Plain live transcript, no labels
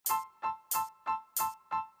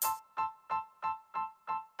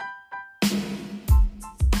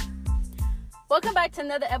Welcome back to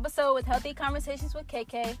another episode with Healthy Conversations with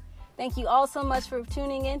Kaykay. Thank you all so much for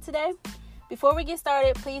tuning in today. Before we get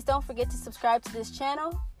started, please don't forget to subscribe to this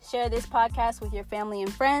channel, share this podcast with your family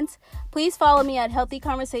and friends. Please follow me at Healthy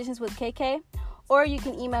Conversations with Kaykay, or you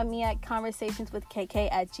can email me at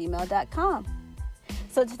conversationswithkk@gmail.com.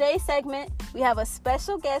 So today's segment, we have a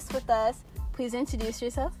special guest with us. Please introduce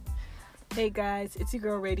yourself. Hey guys, it's your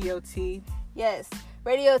girl RadioT. Yes,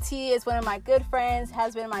 RadioT is one of my good friends,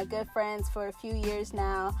 has been my good friends for a few years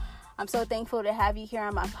now. I'm so thankful to have you here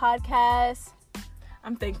on my podcast.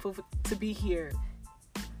 I'm thankful to be here.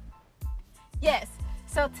 Yes,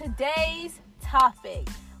 so today's topic,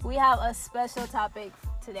 we have a special topic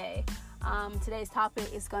today. Today's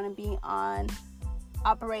topic is going to be on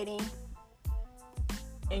operating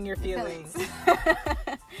in your feelings.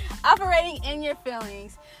 Operating in your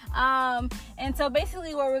feelings. And so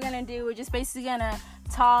basically what we're going to do, we're just basically going to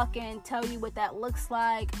talk and tell you what that looks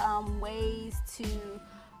like, ways to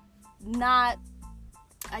not,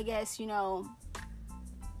 I guess,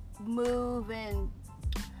 move and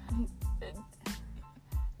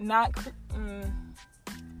not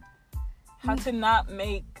how to not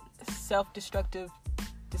make self-destructive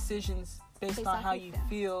decisions based on how you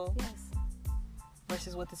feel. Yes.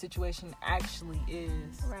 Versus what the situation actually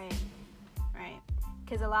is. Right.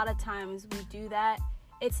 Because a lot of times we do that.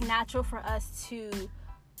 It's natural for us to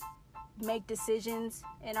make decisions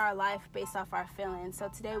in our life based off our feelings. So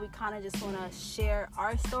today we kind of just want to share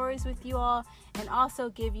our stories with you all, and also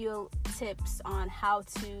give you tips on how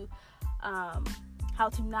to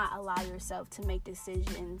not allow yourself to make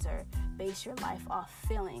decisions or base your life off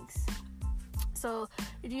feelings. So,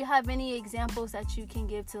 do you have any examples that you can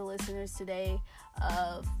give to the listeners today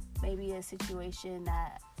of maybe a situation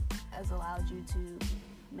that has allowed you to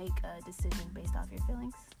make a decision based off your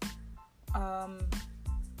feelings?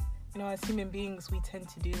 As human beings, we tend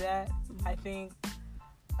to do that. Mm-hmm. I think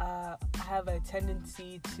I have a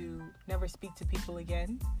tendency to never speak to people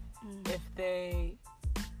again if they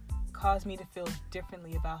cause me to feel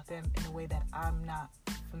differently about them in a way that I'm not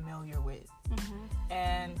familiar with. Mm-hmm.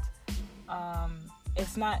 And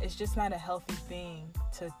it's just not a healthy thing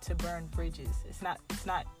to burn bridges. It's not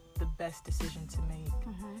the best decision to make.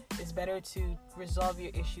 Mm-hmm. It's better to resolve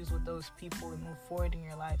your issues with those people and move forward in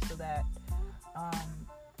your life so that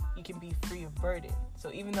you can be free of burden.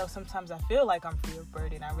 So even though sometimes I feel like I'm free of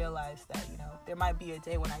burden, I realize that there might be a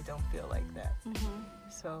day when I don't feel like that. Mm-hmm.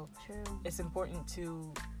 So True. It's important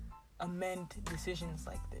to amend decisions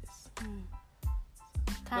like this.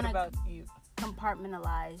 What about you?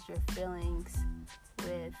 Compartmentalize your feelings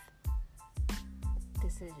with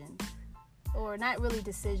decisions, or not really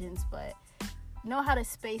decisions, but know how to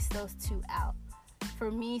space those two out.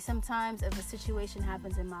 For me, sometimes if a situation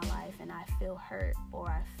happens in my life and I feel hurt or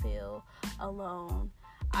I feel alone,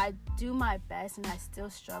 I do my best, and I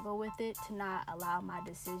still struggle with it, to not allow my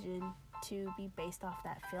decision to be based off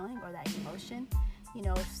that feeling or that emotion.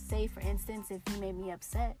 Say for instance, if you made me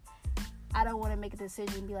upset, I don't want to make a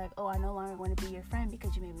decision and be like, oh, I no longer want to be your friend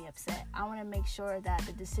because you made me upset. I want to make sure that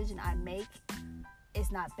the decision I make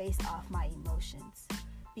is not based off my emotions.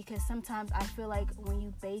 Because sometimes I feel like when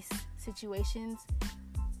you base situations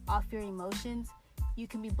off your emotions, you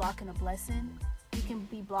can be blocking a blessing. You can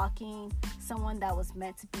be blocking someone that was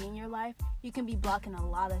meant to be in your life. You can be blocking a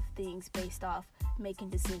lot of things based off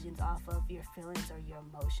making decisions off of your feelings or your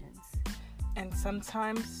emotions. And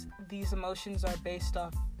sometimes these emotions are based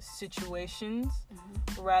off situations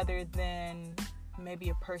rather than maybe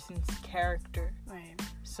a person's character. Right.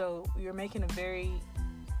 So you're making a very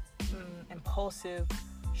impulsive,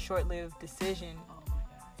 short-lived decision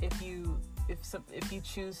if you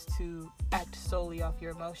choose to act solely off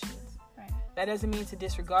your emotions. Right. That doesn't mean to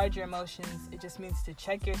disregard your emotions. It just means to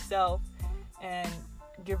check yourself and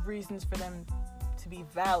give reasons for them to be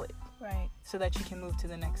valid. Right. So that you can move to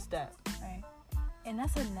the next step. Right. And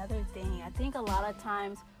that's another thing. I think a lot of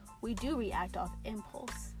times we do react off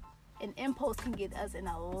impulse. And impulse can get us in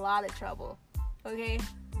a lot of trouble. Okay?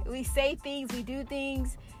 We say things, we do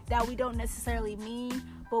things that we don't necessarily mean,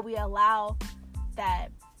 but we allow that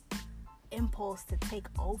impulse to take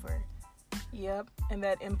over. Yep. And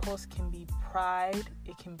that impulse can be pride.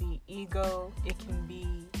 It can be ego. It can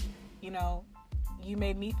be, you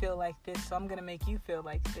made me feel like this, so I'm going to make you feel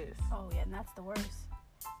like this. Oh, yeah, and that's the worst.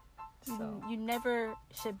 So you never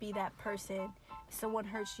should be that person. If someone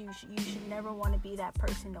hurts you, you should never want to be that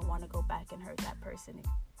person to want to go back and hurt that person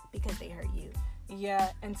because they hurt you.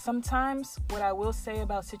 Yeah, and sometimes what I will say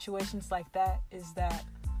about situations like that is that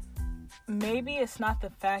maybe it's not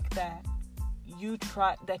the fact that you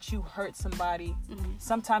hurt somebody. Mm-hmm.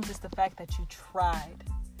 Sometimes it's the fact that you tried.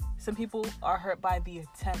 Some people are hurt by the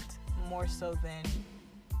attempt, more so than,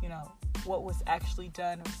 you know, what was actually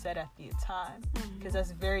done or said at the time, because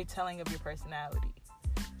that's very telling of your personality.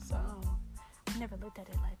 So I never looked at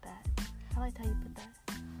it like that. I liked how you put that.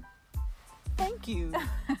 Thank you.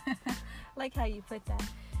 Like how you put that.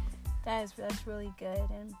 That's really good.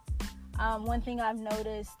 And one thing I've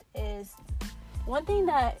noticed is, one thing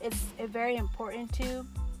that it's very important to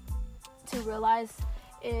realize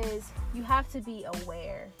is you have to be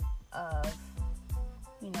aware of,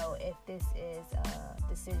 you know, if this is a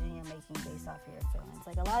decision you're making based off of your feelings.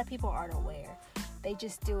 Like, a lot of people aren't aware. They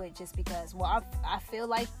just do it just because, well, I feel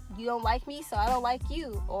like you don't like me, so I don't like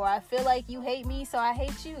you. Or I feel like you hate me, so I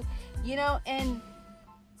hate you. You know, and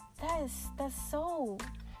that's so...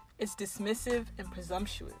 It's dismissive and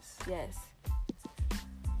presumptuous. Yes.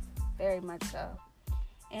 Very much so.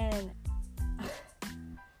 And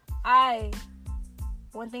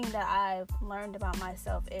one thing that I've learned about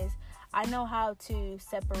myself is I know how to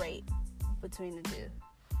separate between the two.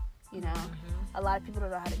 You know, a lot of people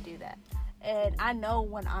don't know how to do that. And I know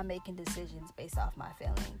when I'm making decisions based off my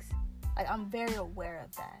feelings. Like, I'm very aware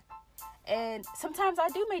of that. And sometimes I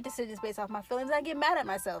do make decisions based off my feelings, and I get mad at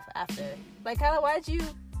myself after. Like, kind of, why'd you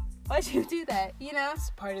do that? You know? It's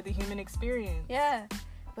part of the human experience. Yeah.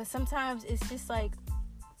 But sometimes it's just like,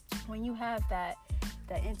 when you have that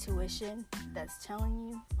intuition that's telling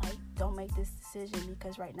you, like, don't make this decision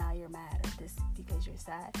because right now you're mad, or this because you're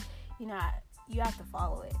sad. You know, you have to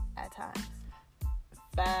follow it at times.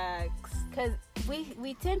 Facts. Because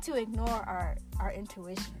we tend to ignore our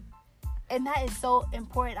intuition. And that is so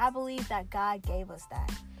important. I believe that God gave us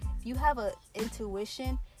that. If you have an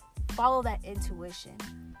intuition, follow that intuition.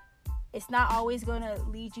 It's not always going to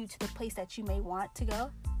lead you to the place that you may want to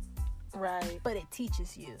go. Right. But it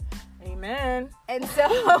teaches you. Amen. And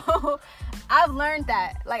so I've learned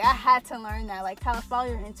that. Like, I had to learn that. Like, how to follow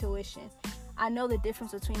your intuition. I know the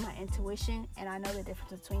difference between my intuition, and I know the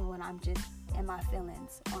difference between when I'm just in my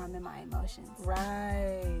feelings or I'm in my emotions.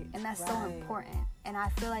 Right. And that's so important. And I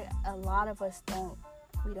feel like a lot of us don't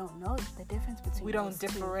know the difference between we don't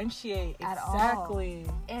differentiate at exactly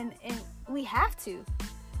all. And we have to.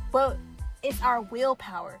 But it's our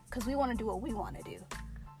willpower, because we want to do what we want to do.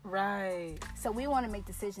 Right. So we want to make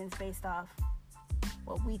decisions based off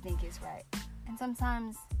what we think is right. And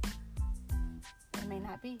sometimes it may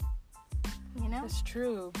not be. You know? That's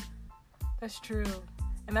true.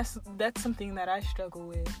 And that's something that I struggle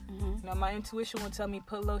with. You know, my intuition will tell me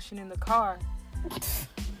put lotion in the car.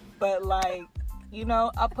 But, like, you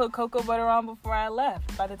know, I put cocoa butter on before I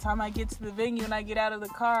left. By the time I get to the venue and I get out of the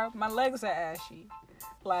car, my legs are ashy.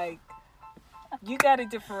 Like, you gotta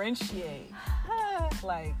differentiate.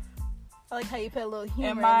 Like, I like how you put a little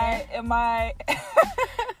humor am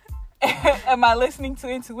I listening to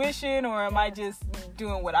intuition, or am I just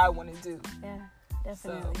doing what I want to do? Yeah,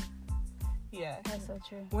 definitely. So, yeah. That's so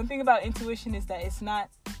true. One thing about intuition is that it's not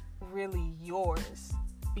really yours,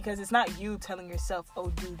 because it's not you telling yourself, "Oh,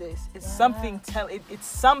 do this." It's something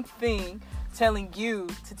telling you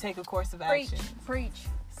to take a course of action. Preach.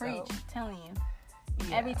 Telling you.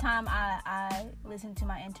 Yeah. Every time I listen to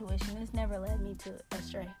my intuition, it's never led me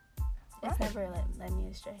astray. It's never led me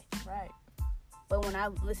astray. Right. But when I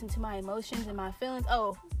listen to my emotions and my feelings,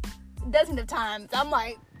 dozens of times, I'm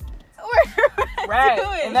like, what right.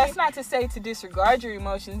 doing? And that's not to say to disregard your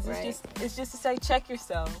emotions. Right. It's just to say check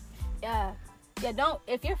yourself. Yeah.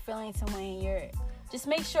 If you're feeling some way, just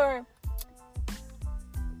make sure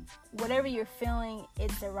whatever you're feeling,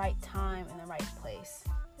 it's the right time and the right place.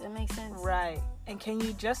 Does that make sense? Right. And can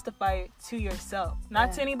you justify it to yourself?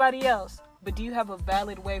 Not to anybody else, but do you have a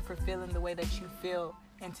valid way for feeling the way that you feel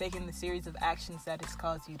and taking the series of actions that it's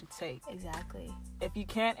caused you to take? Exactly. If you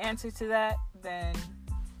can't answer to that, then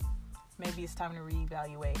maybe it's time to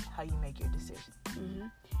reevaluate how you make your decision.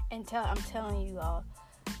 And I'm telling you all,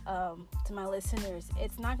 to my listeners,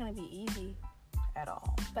 it's not going to be easy at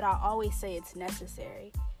all. But I always say it's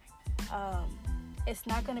necessary. It's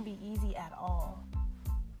not going to be easy at all.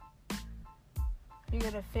 You're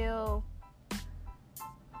going to feel,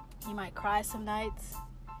 you might cry some nights.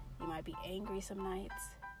 You might be angry some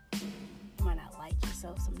nights. You might not like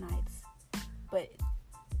yourself some nights. But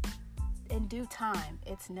in due time,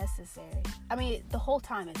 it's necessary. I mean, the whole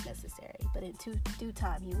time it's necessary. But in due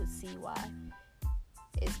time, you would see why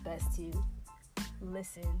it's best to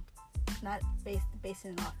listen. Not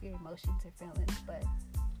basing it off your emotions or feelings, but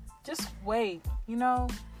just wait.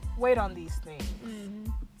 Wait on these things.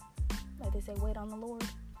 Like they say, wait on the Lord.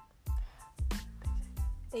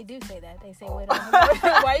 They do say that. They say, wait on the Lord.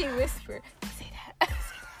 Why you whisper? They say that.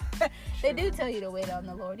 They do tell you to wait on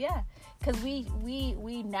the Lord, yeah. Because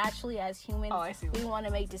we naturally, as humans, we want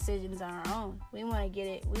to make decisions on our own. We want to get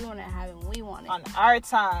it. We want to have it when we want it. On our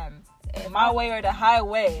time. My way or the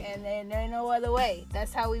highway. And then there ain't no other way.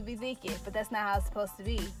 That's how we be thinking. But that's not how it's supposed to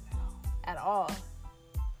be. At all.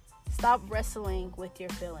 Stop wrestling with your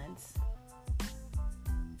feelings.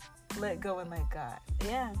 Let go and let God.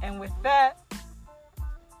 Yeah. And with that,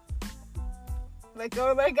 let go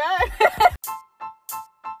and let God.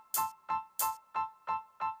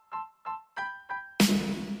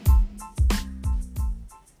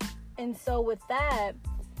 And so with that,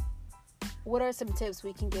 what are some tips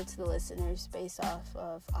we can give to the listeners based off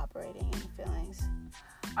of operating in feelings?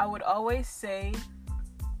 I would always say,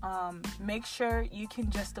 make sure you can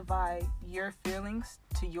justify your feelings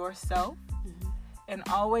to yourself, and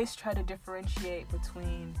always try to differentiate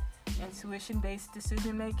between intuition-based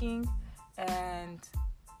decision making and,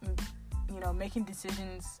 making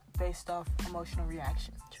decisions based off emotional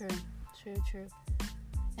reaction. True.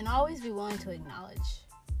 And always be willing to acknowledge,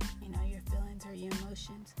 your feelings or your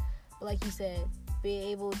emotions. But like you said, be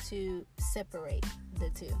able to separate the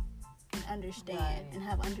two and understand and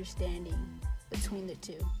have understanding between the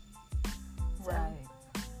two. Right.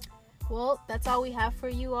 Well, that's all we have for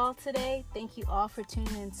you all today. Thank you all for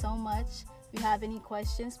tuning in so much. If you have any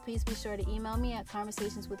questions, please be sure to email me at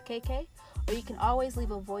conversationswithKK, or you can always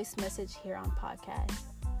leave a voice message here on podcast.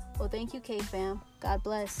 Well, thank you, K-Fam. God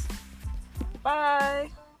bless. Bye.